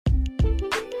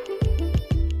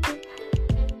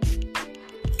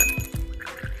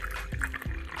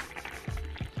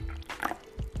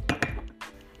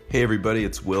Hey everybody,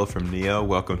 it's Will from Neo.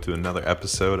 Welcome to another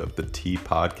episode of the Tea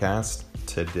Podcast.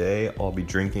 Today I'll be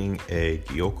drinking a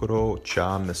Gyokuro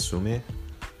Cha Musume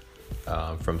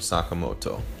from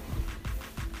Sakamoto.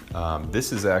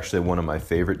 This is actually one of my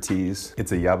favorite teas.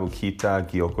 It's a Yabukita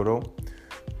Gyokuro,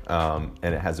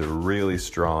 and it has a really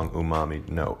strong umami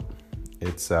note.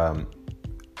 It's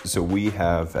so we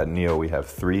have at Neo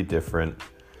three different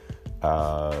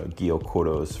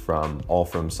Gyokuros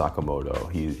from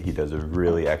Sakamoto. He does a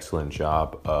really excellent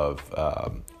job of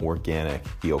organic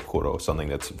Gyokuro, something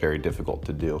that's very difficult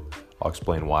to do. I'll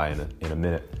explain why in a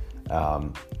minute.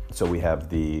 So we have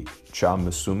the Cha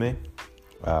Musume,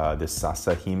 the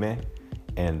Sasahime,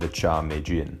 and the Cha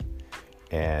Meijin.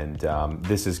 And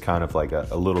this is kind of like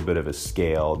a little bit of a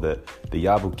scale. The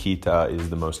Yabukita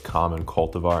is the most common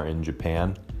cultivar in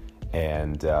Japan,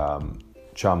 and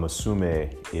Cha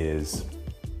Musume is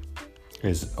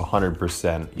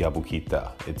 100%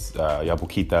 Yabukita. It's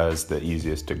Yabukita is the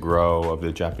easiest to grow of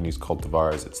the Japanese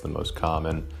cultivars. It's the most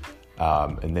common.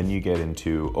 And then you get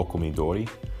into Okomidori,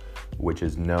 which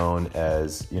is known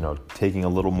as, taking a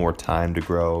little more time to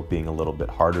grow, being a little bit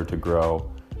harder to grow.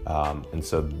 And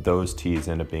so those teas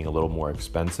end up being a little more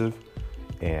expensive.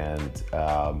 And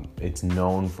it's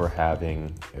known for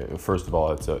having, first of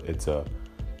all, it's a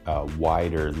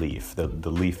wider leaf.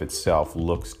 The leaf itself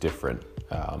looks different,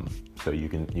 so you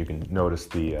can notice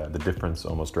the difference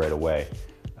almost right away.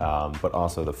 But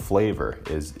also the flavor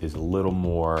is a little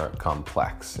more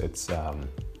complex. It's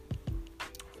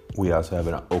we also have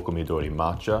an Okomidori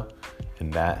matcha,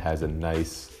 and that has a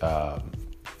nice a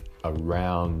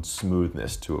round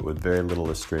smoothness to it with very little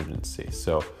astringency.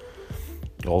 So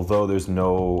although there's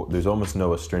almost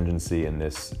no astringency in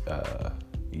this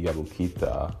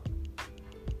Yabukita,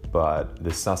 but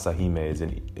the Sasahime is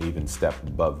an even step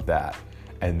above that.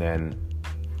 And then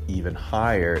even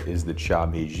higher is the Cha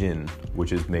Meijin,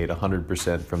 which is made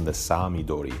 100% from the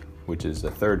Samidori, which is the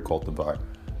third cultivar.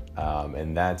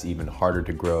 And that's even harder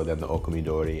to grow than the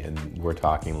Okomidori, and we're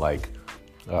talking like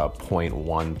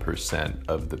 0.1%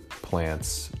 of the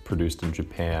plants produced in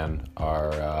Japan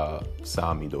are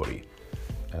Samidori.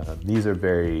 These are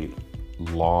very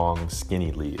long,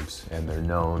 skinny leaves, and they're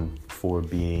known for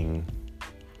being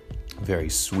very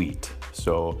sweet.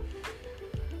 So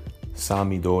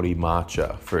Samidori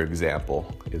matcha, for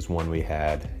example, is one we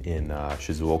had in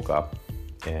Shizuoka,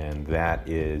 and that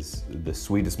is the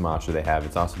sweetest matcha they have.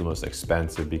 It's also the most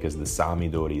expensive because the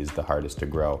Samidori is the hardest to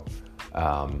grow.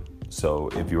 So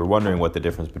if you were wondering what the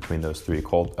difference between those three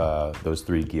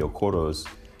Gyokuros,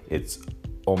 it's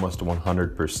almost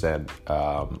 100%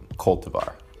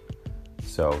 cultivar.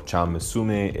 So Cha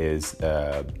Musume is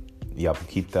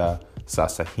Yabukita.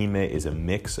 Sasahime is a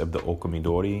mix of the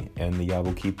Okomidori and the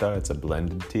Yabukita. It's a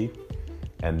blended tea.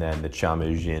 And then the Cha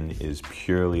Meijin is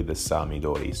purely the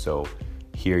Samidori. So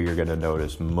here you're going to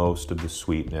notice most of the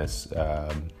sweetness,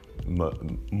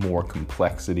 more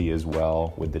complexity as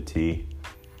well with the tea.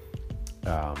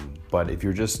 But if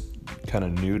you're just kind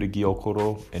of new to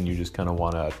Gyokuro and you just kind of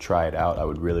want to try it out, I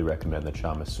would really recommend the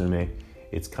Cha Musume.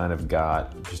 It's kind of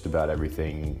got just about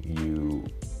everything you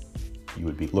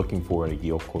would be looking for in a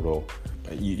Gyokuro.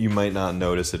 You might not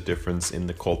notice a difference in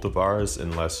the cultivars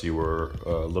unless you were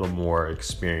a little more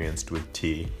experienced with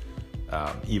tea.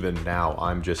 Even now,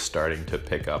 I'm just starting to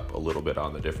pick up a little bit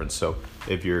on the difference. So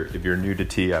if you're new to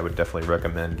tea, I would definitely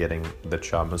recommend getting the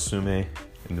Cha Musume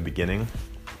in the beginning.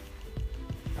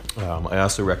 I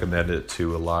also recommend it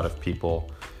to a lot of people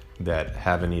that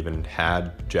haven't even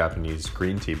had Japanese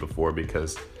green tea before,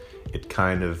 because it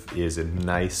kind of is a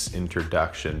nice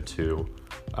introduction to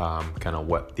kind of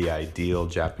what the ideal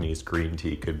Japanese green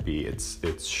tea could be.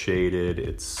 It's shaded,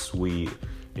 it's sweet,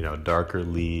 darker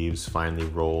leaves, finely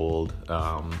rolled,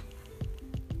 kind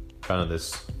of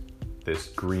this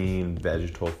green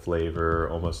vegetal flavor,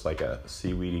 almost like a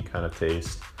seaweedy kind of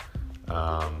taste.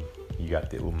 You got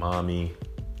the umami.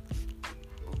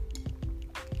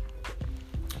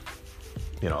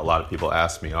 A lot of people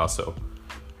ask me also,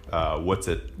 what's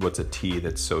a tea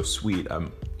that's so sweet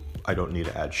I don't need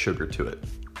to add sugar to it,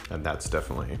 and that's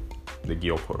definitely the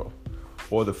Gyokuro.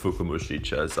 Or the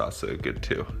Fukumushicha is also good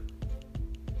too.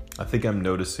 I think I'm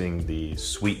noticing the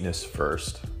sweetness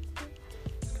first,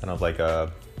 kind of like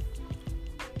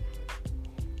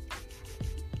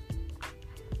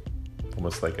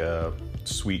almost like a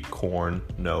sweet corn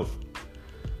note,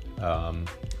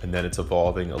 and then it's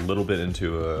evolving a little bit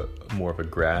into a more of a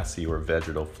grassy or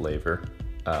vegetal flavor.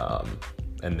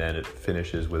 And then it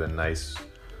finishes with a nice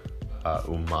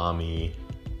umami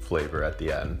flavor at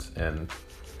the end. And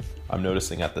I'm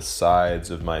noticing at the sides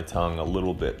of my tongue a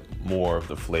little bit more of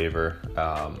the flavor.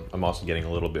 I'm also getting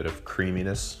a little bit of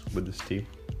creaminess with this tea.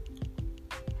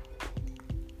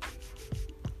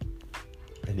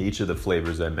 And each of the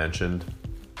flavors I mentioned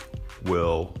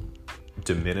will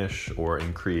diminish or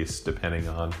increase depending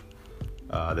on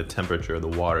the temperature of the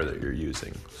water that you're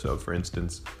using. So for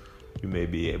instance, you may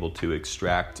be able to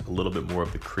extract a little bit more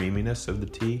of the creaminess of the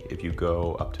tea if you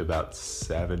go up to about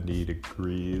 70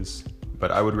 degrees.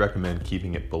 But I would recommend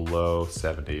keeping it below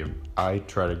 70. I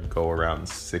try to go around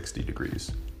 60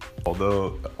 degrees.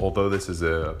 Although this is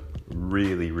a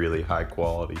really, really high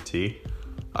quality tea,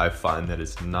 I find that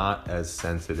it's not as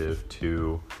sensitive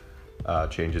to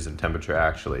changes in temperature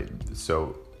actually.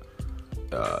 So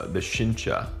the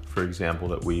Shincha, for example,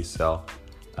 that we sell,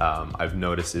 I've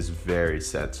noticed is very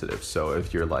sensitive. So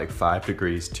if you're like 5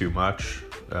 degrees too much,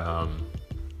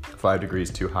 5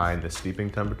 degrees too high in the steeping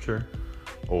temperature,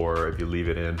 or if you leave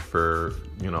it in for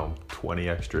 20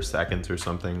 extra seconds or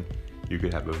something, you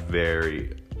could have a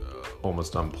very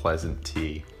almost unpleasant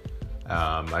tea.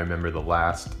 I remember the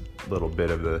last little bit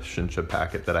of the Shincha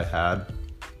packet that I had,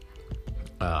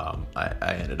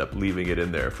 I ended up leaving it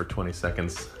in there for 20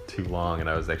 seconds too long, and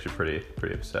I was actually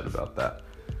pretty upset about that.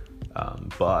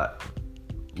 But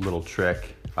little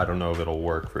trick, I don't know if it'll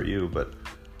work for you, but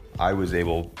I was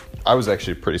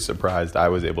actually pretty surprised I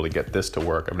was able to get this to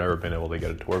work. I've never been able to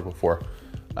get it to work before.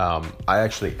 I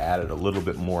actually added a little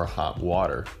bit more hot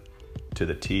water to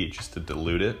the tea just to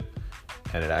dilute it,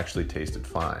 and it actually tasted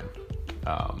fine.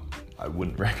 I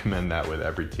wouldn't recommend that with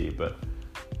every tea, but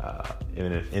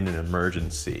in an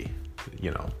emergency,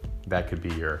 that could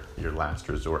be your last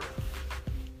resort.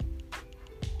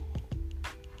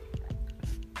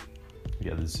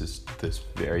 Yeah, this is this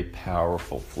very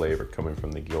powerful flavor coming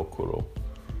from the Gyokuro.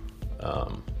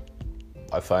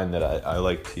 I find that I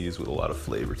like teas with a lot of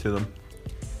flavor to them.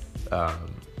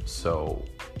 So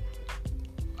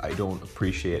I don't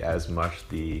appreciate as much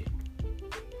the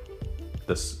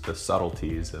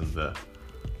subtleties and the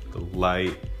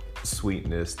light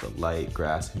sweetness, the light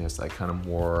grassiness. I kind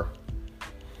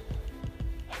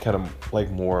of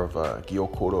like more of a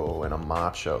Gyokuro and a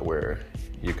matcha where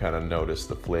you kind of notice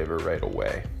the flavor right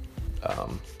away.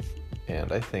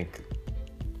 And I think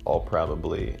I'll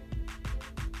probably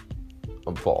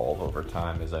evolve over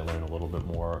time as I learn a little bit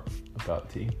more about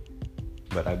tea.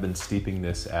 But I've been steeping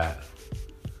this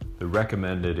the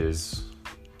recommended is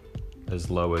as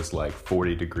low as like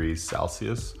 40 degrees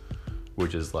Celsius,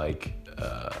 which is like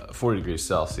 40 degrees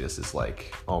Celsius is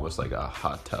like almost like a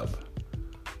hot tub,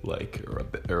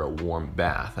 or a warm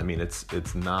bath. I mean,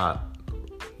 it's not,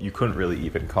 you couldn't really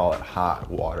even call it hot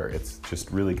water. It's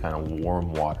just really kind of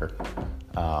warm water.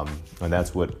 And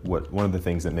that's what one of the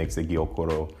things that makes the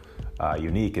Gyokuro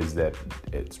unique is that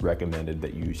it's recommended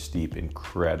that you steep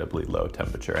incredibly low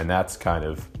temperature. And that's kind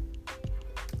of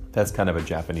a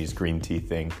Japanese green tea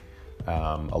thing.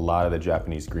 A lot of the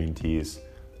Japanese green teas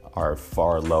are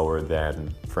far lower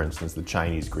than, for instance, the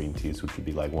Chinese green teas, which would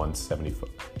be like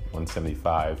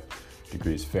 175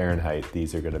 degrees Fahrenheit.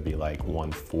 These are going to be like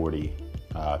 140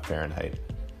 Fahrenheit.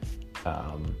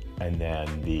 And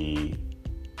then the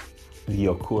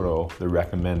Gyokuro, the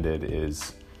recommended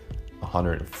is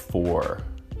 104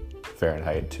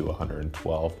 Fahrenheit to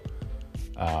 112.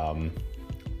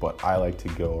 But I like to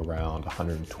go around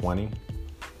 120.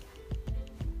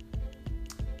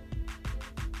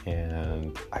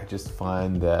 And I just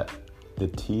find that the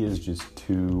tea is just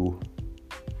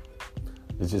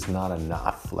it's just not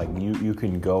enough. Like you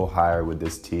can go higher with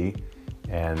this tea,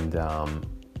 and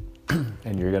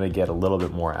you're gonna get a little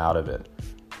bit more out of it.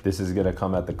 This is gonna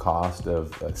come at the cost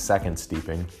of a second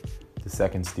steeping. The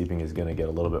second steeping is gonna get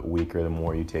a little bit weaker the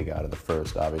more you take out of the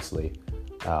first, obviously.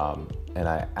 And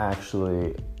I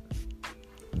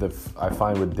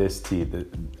find with this tea that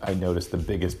I noticed the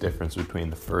biggest difference between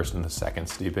the first and the second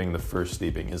steeping. The first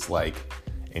steeping is like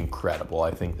incredible. I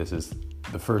think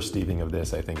the first steeping of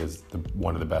this, I think, is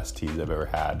one of the best teas I've ever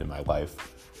had in my life.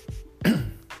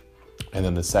 And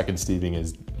then the second steeping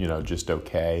is, just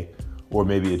okay. Or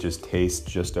maybe it just tastes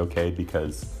just okay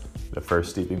because the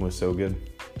first steeping was so good.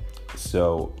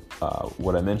 So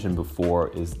what I mentioned before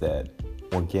is that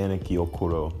organic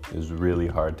Gyokuro is really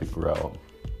hard to grow.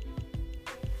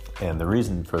 And the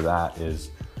reason for that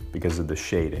is because of the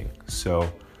shading. So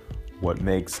what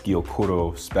makes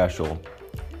Gyokuro special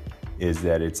is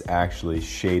that it's actually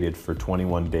shaded for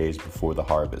 21 days before the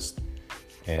harvest.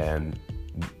 And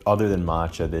other than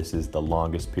matcha, this is the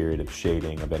longest period of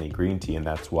shading of any green tea, and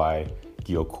that's why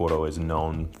Gyokuro is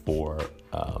known for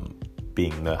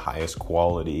being the highest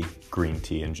quality green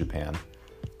tea in Japan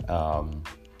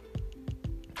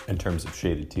in terms of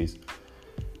shaded teas.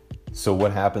 So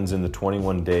what happens in the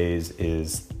 21 days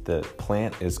is the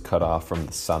plant is cut off from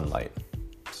the sunlight.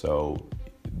 So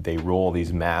they roll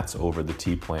these mats over the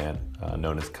tea plant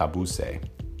known as kabuse.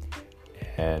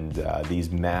 and these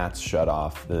mats shut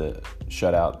out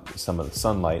some of the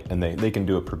sunlight, and they can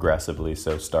do it progressively.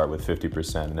 So start with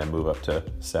 50% and then move up to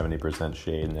 70%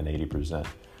 shade and then 80%.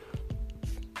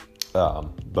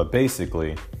 But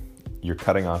basically, you're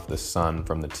cutting off the sun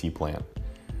from the tea plant,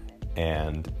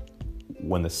 and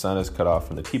when the sun is cut off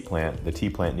from the tea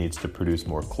plant needs to produce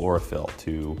more chlorophyll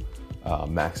to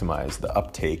maximize the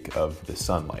uptake of the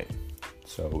sunlight.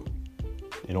 So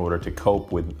in order to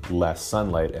cope with less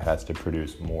sunlight, it has to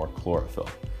produce more chlorophyll.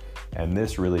 And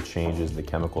this really changes the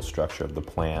chemical structure of the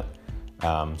plant.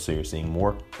 So you're seeing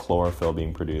more chlorophyll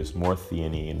being produced, more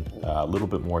theanine, a little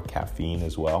bit more caffeine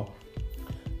as well,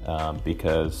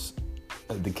 because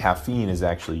the caffeine is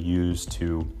actually used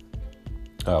to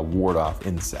ward off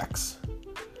insects.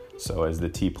 So as the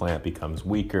tea plant becomes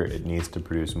weaker, it needs to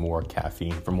produce more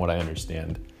caffeine, from what I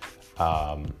understand,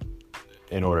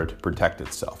 in order to protect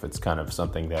itself. It's kind of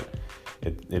something that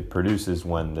it produces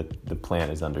when the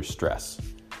plant is under stress.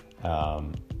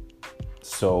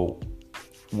 So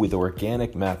with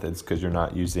organic methods, because you're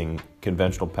not using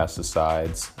conventional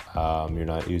pesticides, you're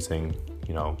not using,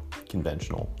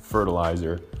 conventional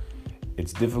fertilizer,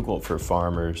 it's difficult for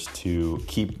farmers to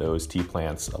keep those tea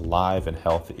plants alive and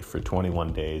healthy for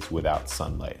 21 days without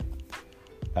sunlight.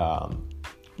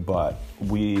 But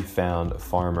we found a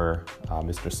farmer,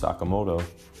 Mr. Sakamoto,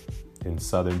 in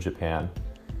southern Japan,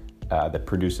 that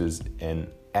produces an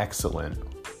excellent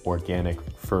organic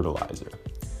fertilizer.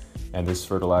 And this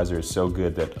fertilizer is so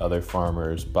good that other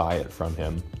farmers buy it from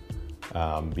him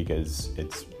because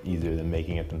it's easier than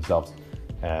making it themselves.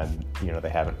 And they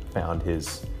haven't found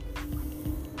his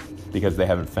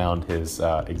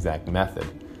exact method.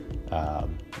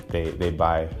 They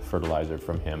buy fertilizer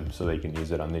from him so they can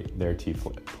use it on their tea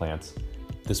plants.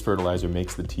 This fertilizer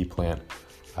makes the tea plant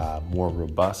more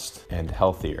robust and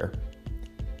healthier.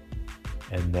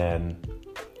 And then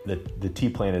the tea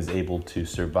plant is able to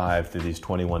survive through these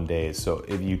 21 days. So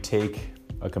if you take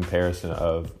a comparison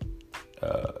of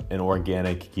an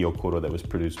organic gyokuro that was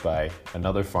produced by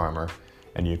another farmer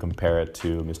and you compare it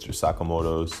to Mr.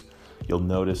 Sakamoto's, you'll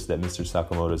notice that Mr.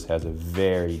 Sakamoto's has a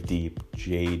very deep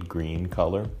jade green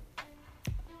color,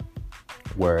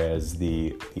 whereas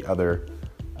the other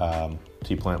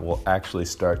tea plant will actually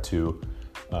start to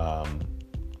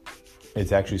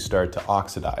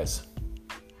oxidize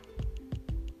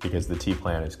because the tea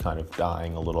plant is kind of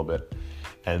dying a little bit.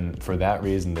 And for that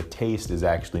reason, the taste is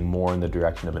actually more in the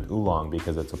direction of an oolong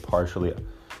because it's a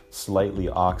slightly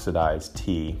oxidized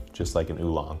tea, just like an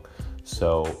oolong.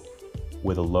 So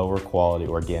with a lower quality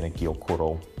organic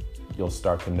gyokuro, you'll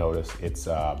start to notice it's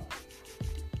going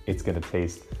to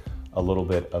taste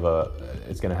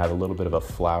it's going to have a little bit of a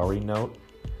flowery note,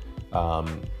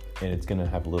 and it's going to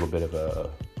have a little bit of a,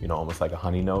 almost like a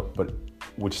honey note,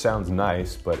 which sounds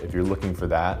nice, but if you're looking for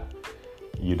that,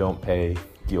 you don't pay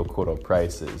gyokuro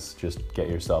prices. Just get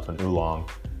yourself an oolong,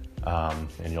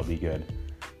 and you'll be good.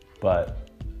 But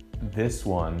this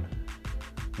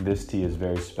tea is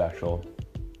very special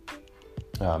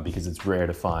because it's rare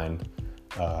to find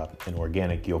an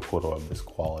organic gyokuro of this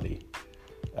quality.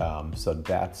 So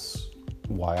that's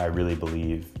why I really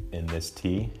believe in this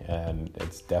tea, and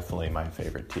it's definitely my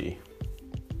favorite tea.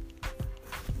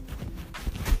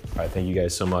 All right, thank you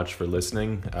guys so much for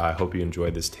listening. I hope you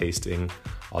enjoyed this tasting.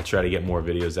 I'll try to get more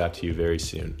videos out to you very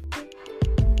soon.